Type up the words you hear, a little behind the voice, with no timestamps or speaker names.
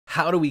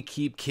How do we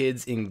keep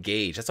kids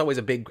engaged? That's always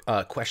a big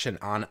question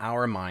on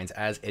our minds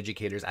as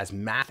educators, as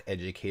math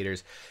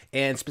educators.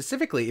 And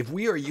specifically, if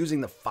we are using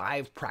the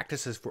 5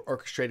 practices for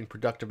orchestrating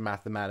productive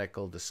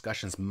mathematical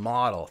discussions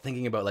model,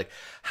 thinking about like,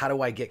 how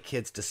do I get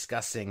kids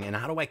discussing and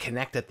how do I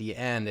connect at the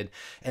end?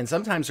 And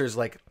sometimes there's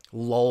like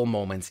lull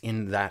moments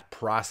in that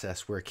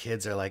process where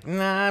kids are like,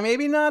 nah,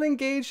 maybe not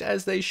engaged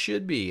as they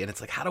should be. And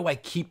it's like, how do I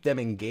keep them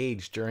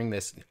engaged during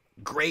this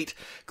great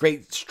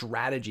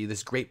strategy,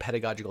 this great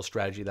pedagogical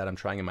strategy that I'm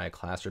trying in my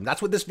classroom?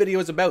 That's what this video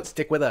is about.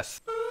 Stick with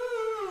us.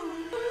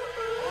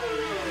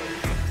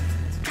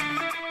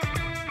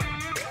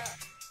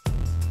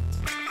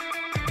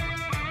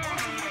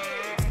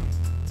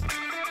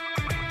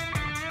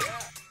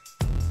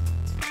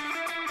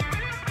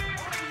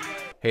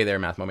 Hey there,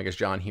 Math Moment Makers.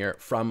 John here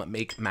from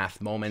Make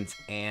Math Moments,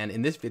 and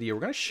in this video,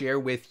 we're going to share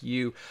with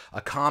you a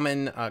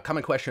common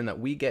question that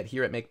we get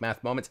here at Make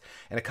Math Moments,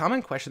 and a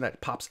common question that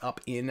pops up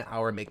in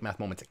our Make Math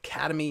Moments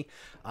Academy.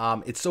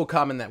 It's so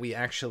common that we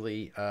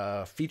actually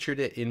featured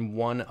it in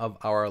one of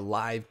our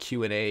live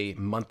Q&A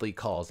monthly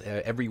calls.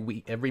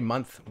 Every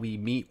month, we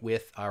meet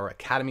with our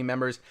Academy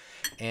members,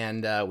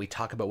 and we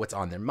talk about what's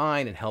on their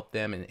mind and help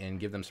them and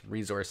give them some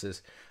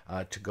resources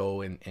to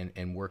go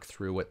and work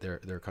through what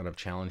they're kind of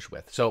challenged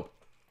with. So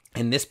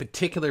in this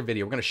particular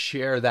video, we're going to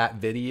share that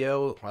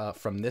video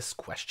from this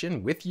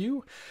question with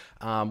you,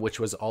 which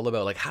was all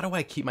about like, how do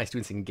I keep my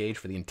students engaged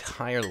for the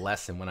entire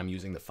lesson when I'm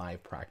using the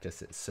 5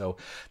 practices? So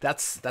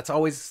that's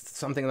always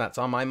something that's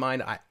on my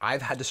mind.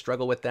 I've had to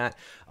struggle with that.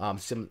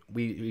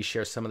 We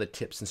share some of the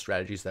tips and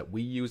strategies that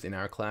we use in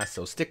our class.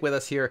 So stick with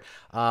us here.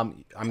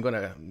 I'm going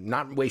to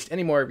not waste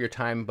any more of your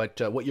time, but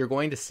what you're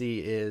going to see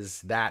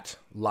is that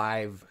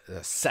live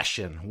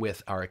session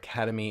with our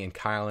Academy and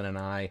Kylan and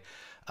I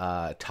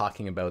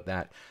talking about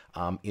that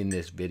in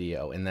this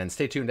video. And then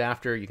stay tuned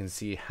after. You can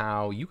see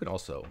how you can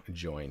also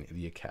join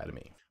the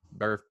Academy.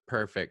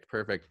 Perfect.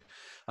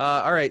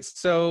 All right.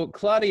 So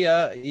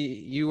Claudia,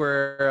 you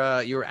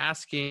were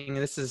asking,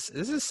 this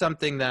is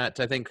something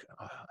that I think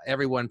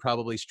everyone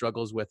probably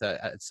struggles with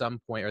at some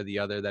point or the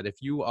other, that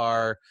if you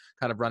are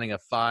kind of running a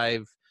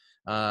 5,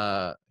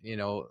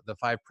 the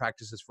 5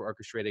 practices for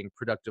orchestrating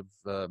productive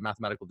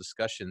mathematical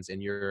discussions,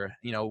 and you're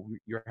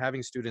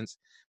having students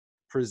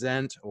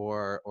present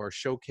or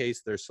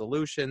showcase their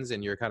solutions,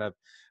 and you're kind of,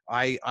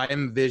 I'm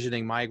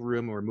envisioning my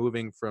room, we're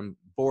moving from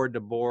board to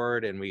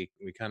board, and we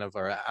kind of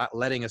are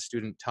letting a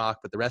student talk,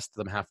 but the rest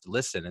of them have to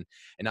listen, and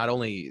not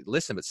only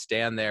listen, but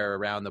stand there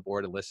around the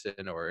board and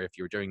listen. Or if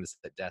you're doing this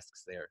at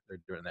desks, they're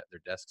doing that at their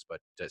desks. But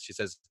she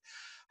says,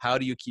 how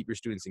do you keep your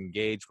students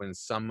engaged when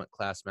some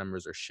class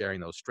members are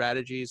sharing those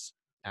strategies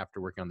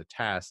after working on the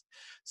task?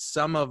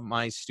 Some of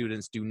my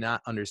students do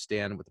not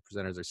understand what the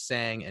presenters are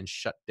saying and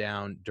shut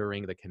down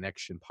during the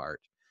connection part.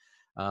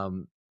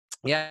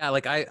 Yeah,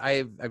 like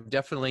I've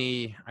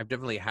definitely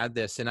had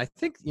this, and I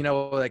think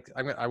like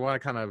I want to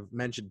kind of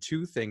mention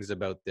 2 things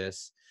about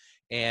this.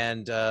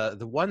 And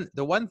the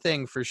one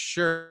thing for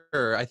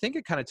sure, I think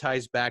it kind of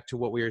ties back to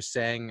what we were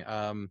saying,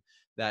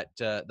 that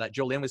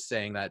Jolene was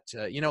saying, that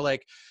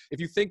like, if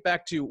you think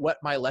back to what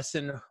my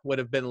lesson would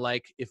have been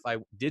like if I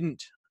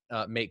didn't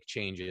make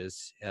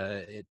changes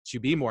to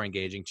be more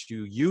engaging,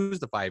 to use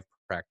the 5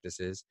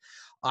 practices.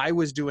 I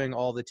was doing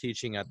all the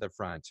teaching at the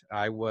front.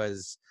 I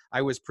was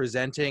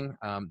presenting.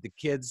 The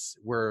kids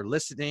were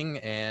listening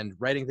and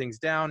writing things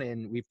down.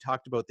 And we've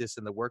talked about this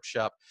in the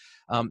workshop,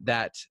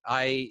 that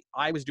I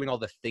was doing all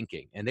the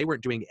thinking, and they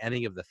weren't doing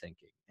any of the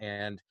thinking.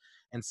 And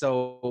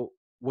so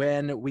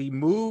when we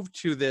move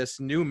to this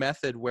new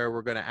method where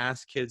we're going to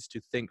ask kids to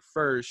think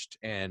first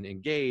and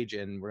engage,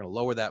 and we're going to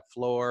lower that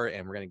floor,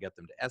 and we're going to get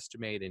them to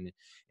estimate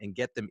and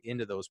get them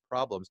into those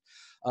problems,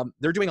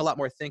 they're doing a lot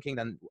more thinking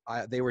than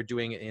they were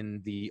doing in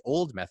the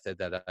old method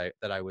that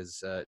I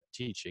was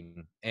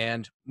teaching.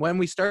 And when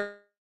we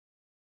start,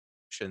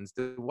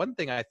 the one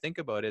thing I think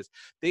about is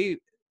they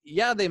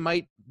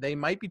might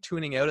be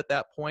tuning out at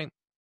that point.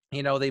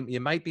 You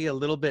might be a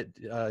little bit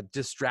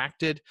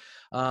distracted.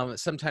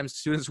 Sometimes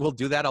students will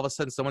do that. All of a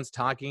sudden, someone's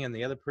talking, and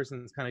the other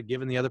person's kind of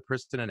giving the other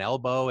person an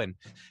elbow, and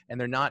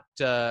they're not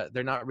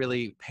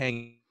really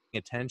paying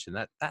attention.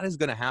 That is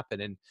going to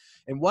happen.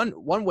 And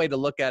one way to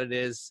look at it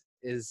is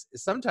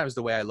sometimes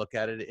the way I look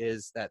at it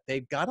is that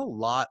they've got a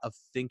lot of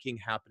thinking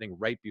happening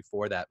right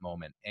before that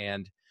moment.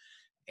 And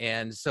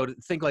so to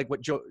think like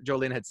what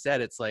Jolene had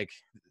said, it's like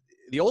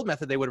the old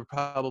method, they would have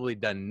probably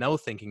done no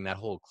thinking that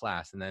whole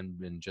class and then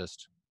been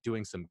just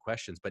doing some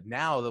questions. But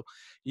now,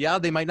 yeah,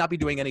 they might not be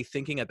doing any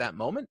thinking at that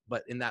moment,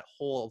 but in that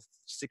whole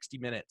 60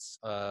 minutes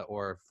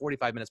or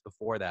 45 minutes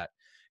before that,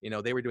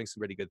 they were doing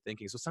some really good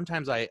thinking. So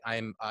sometimes I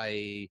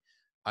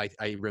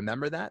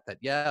remember that's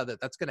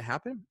going to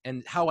happen.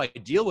 And how I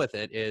deal with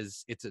it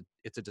is it's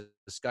a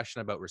discussion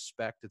about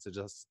respect. It's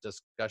a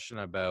discussion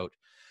about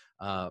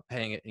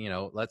paying it,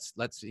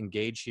 let's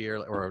engage here,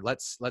 or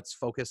let's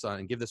focus on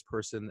and give this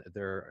person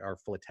our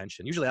full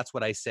attention. Usually that's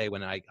what I say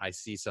when I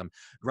see some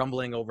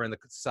grumbling over in the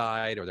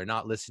side, or they're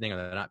not listening, or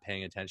they're not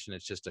paying attention.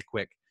 It's just a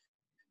quick,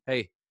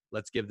 hey,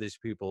 let's give these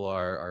people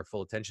our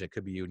full attention. It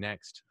could be you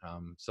next.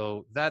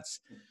 So that's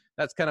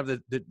kind of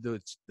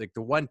the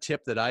one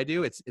tip that I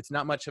do. It's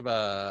not much of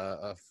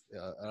an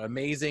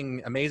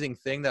amazing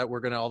thing that we're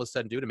going to all of a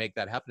sudden do to make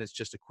that happen. It's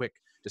just a quick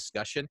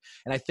discussion.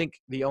 And I think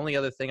the only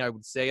other thing I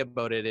would say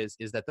about it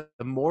is that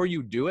the more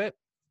you do it,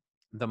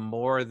 the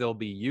more they'll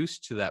be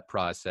used to that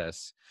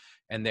process.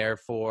 And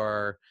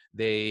therefore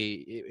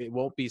it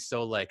won't be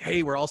so like,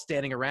 hey, we're all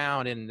standing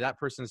around and that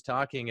person's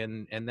talking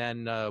and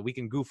then we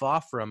can goof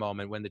off for a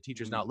moment when the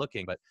teacher's not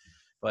looking. But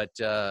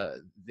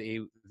the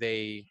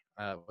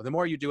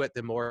more you do it,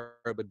 the more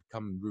it would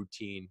become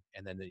routine,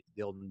 and then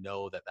they'll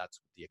know that that's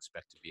the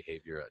expected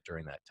behavior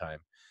during that time.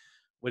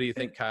 What do you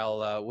think,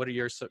 Kyle? What are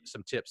your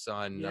some tips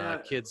on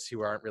kids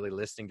who aren't really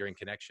listening during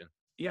connection?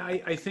 Yeah,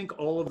 I think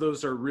all of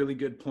those are really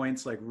good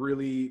points, like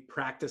really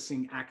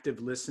practicing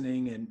active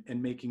listening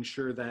and making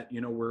sure that,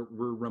 you know, we're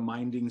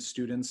reminding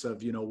students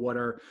of, you know, what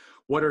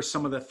are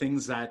some of the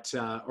things that,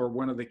 or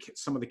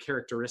some of the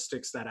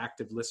characteristics that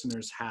active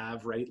listeners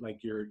have, right? Like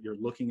you're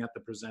looking at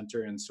the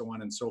presenter and so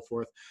on and so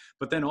forth.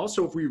 But then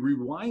also if we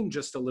rewind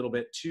just a little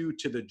bit to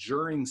the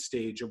during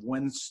stage of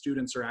when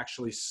students are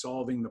actually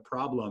solving the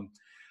problem,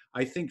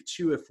 I think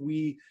too, if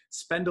we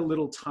spend a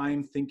little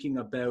time thinking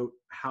about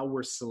how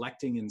we're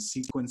selecting and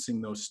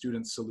sequencing those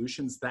student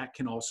solutions, that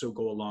can also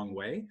go a long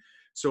way.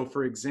 So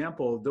for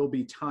example, there'll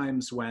be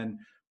times when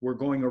we're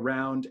going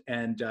around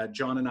and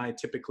John and I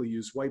typically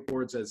use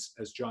whiteboards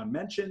as John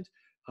mentioned,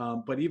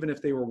 but even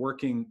if they were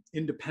working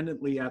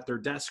independently at their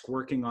desk,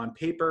 working on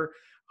paper,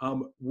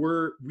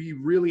 we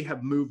really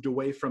have moved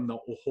away from the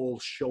whole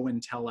show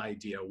and tell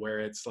idea where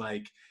it's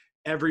like,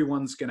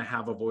 everyone's going to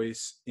have a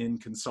voice in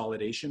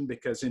consolidation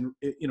because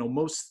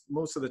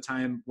most of the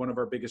time, one of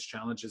our biggest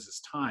challenges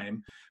is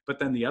time. But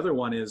then the other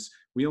one is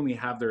we only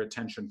have their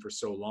attention for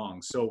so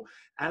long. So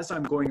as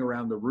I'm going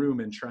around the room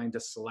and trying to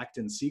select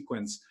and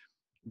sequence,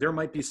 there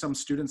might be some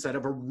students that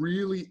have a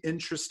really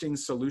interesting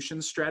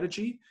solution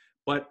strategy,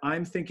 but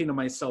I'm thinking to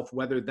myself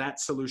whether that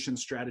solution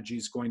strategy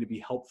is going to be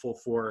helpful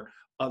for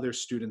other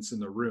students in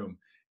the room.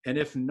 And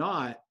if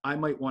not, I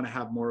might want to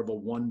have more of a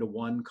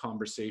one-to-one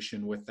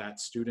conversation with that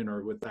student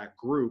or with that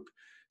group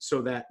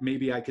so that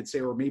maybe I could say,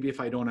 or maybe if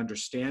I don't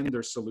understand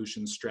their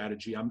solution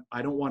strategy,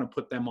 I don't want to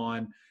put them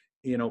on,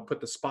 put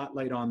the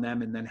spotlight on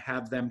them and then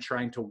have them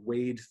trying to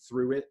wade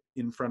through it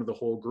in front of the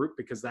whole group,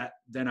 because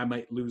then I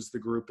might lose the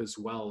group as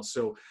well.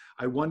 So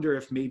I wonder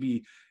if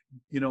maybe,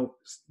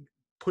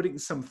 putting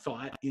some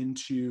thought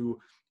into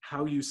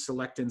how you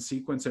select and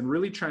sequence and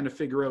really trying to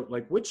figure out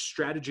like which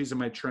strategies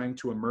am I trying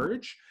to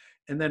emerge.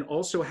 And then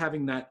also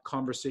having that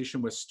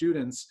conversation with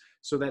students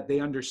so that they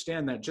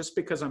understand that just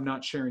because I'm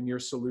not sharing your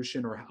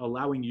solution or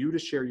allowing you to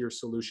share your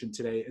solution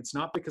today, it's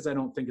not because I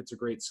don't think it's a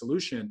great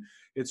solution.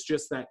 It's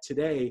just that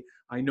today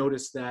I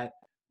noticed that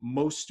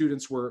most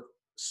students were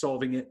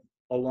solving it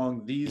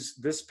along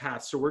this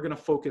path. So we're going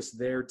to focus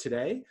there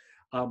today.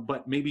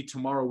 But maybe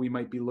tomorrow we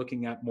might be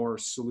looking at more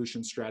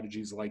solution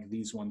strategies like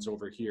these ones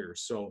over here.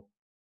 So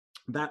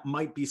that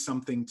might be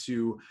something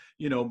to,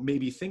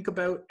 maybe think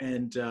about,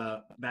 and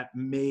that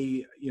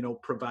may,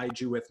 provide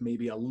you with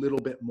maybe a little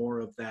bit more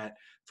of that.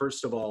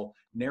 First of all,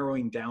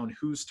 narrowing down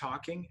who's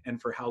talking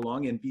and for how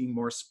long, and being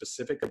more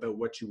specific about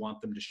what you want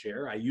them to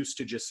share. I used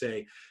to just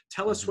say,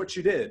 tell us what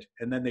you did.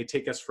 And then they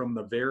take us from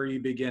the very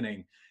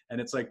beginning. And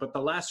it's like, but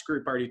the last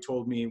group already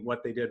told me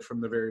what they did from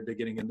the very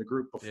beginning in the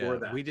group before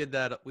that. We did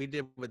that. We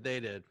did what they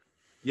did.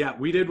 Yeah,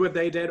 we did what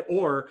they did.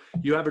 Or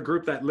you have a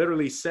group that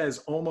literally says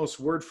almost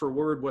word for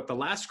word what the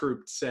last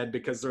group said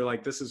because they're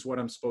like, this is what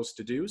I'm supposed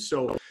to do.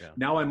 So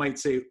now I might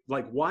say,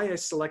 like, why I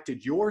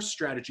selected your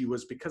strategy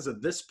was because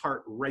of this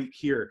part right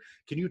here.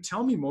 Can you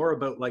tell me more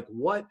about like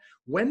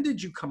when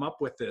did you come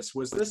up with this?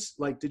 Was this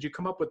like, did you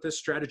come up with this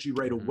strategy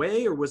right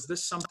away? Or was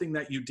this something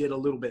that you did a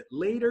little bit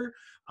later?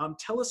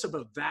 Tell us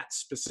about that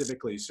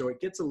specifically. So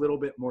it gets a little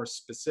bit more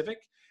specific,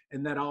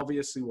 and that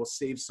obviously will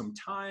save some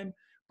time,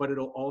 but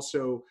it'll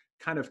also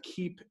kind of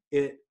keep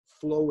it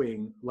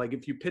flowing. Like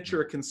if you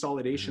picture a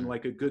consolidation,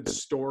 like a good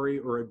story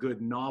or a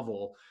good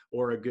novel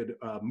or a good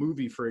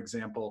movie, for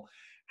example,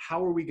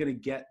 how are we going to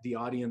get the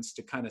audience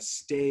to kind of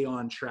stay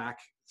on track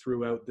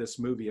throughout this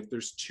movie? If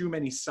there's too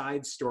many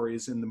side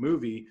stories in the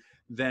movie,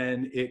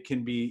 then it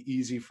can be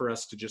easy for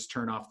us to just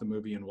turn off the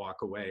movie and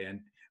walk away. And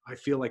I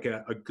feel like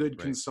a good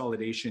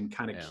consolidation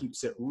kind of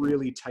keeps it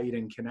really tight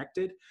and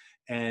connected.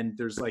 And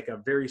there's like a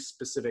very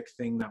specific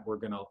thing that we're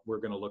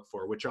gonna look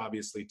for, which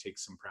obviously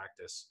takes some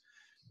practice.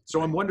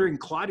 So I'm wondering,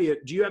 Claudia,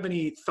 do you have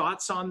any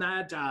thoughts on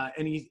that?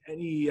 Any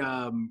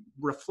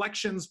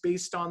reflections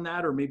based on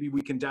that, or maybe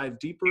we can dive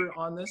deeper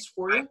on this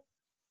for you?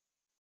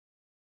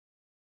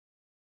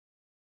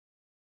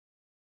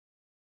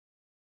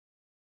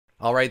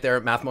 All right there,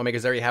 Math Moment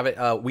Makers, there you have it.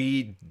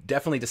 We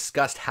definitely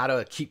discussed how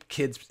to keep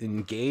kids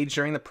engaged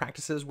during the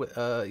practices,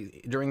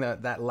 during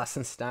that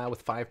lesson style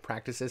with 5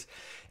 practices.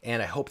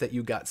 And I hope that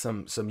you got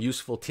some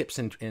useful tips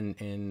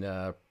and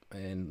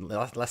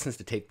lessons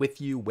to take with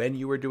you when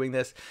you were doing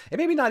this. And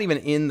maybe not even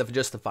in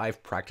just the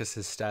 5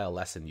 practices style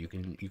lesson. You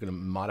can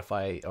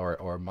modify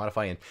or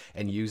modify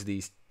and use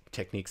these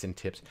techniques and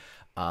tips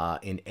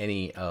in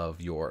any of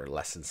your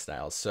lesson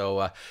styles.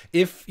 So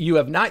if you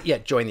have not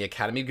yet joined the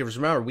Academy, because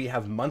remember, we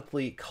have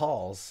monthly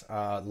calls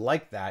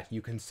like that.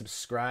 You can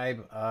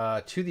subscribe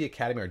to the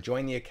Academy or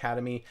join the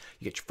Academy.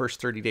 You get your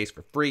first 30 days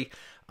for free.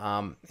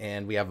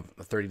 And we have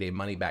a 30-day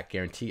money-back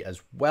guarantee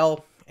as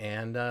well.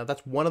 And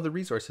that's one of the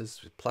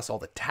resources, plus all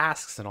the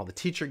tasks and all the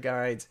teacher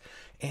guides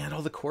and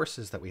all the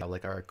courses that we have,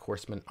 like our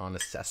Coursement on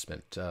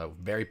Assessment,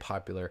 very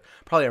popular,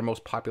 probably our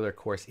most popular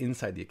course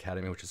inside the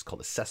Academy, which is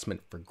called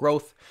Assessment for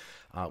Growth,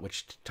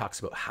 which talks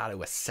about how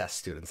to assess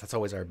students. That's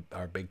always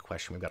our big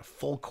question. We've got a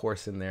full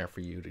course in there for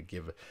you to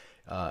give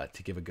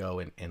a go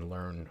and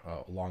learn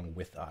along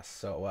with us.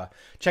 So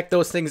check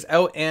those things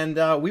out,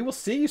 and we will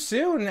see you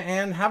soon,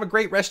 and have a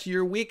great rest of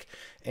your week,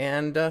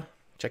 and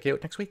check you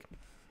out next week.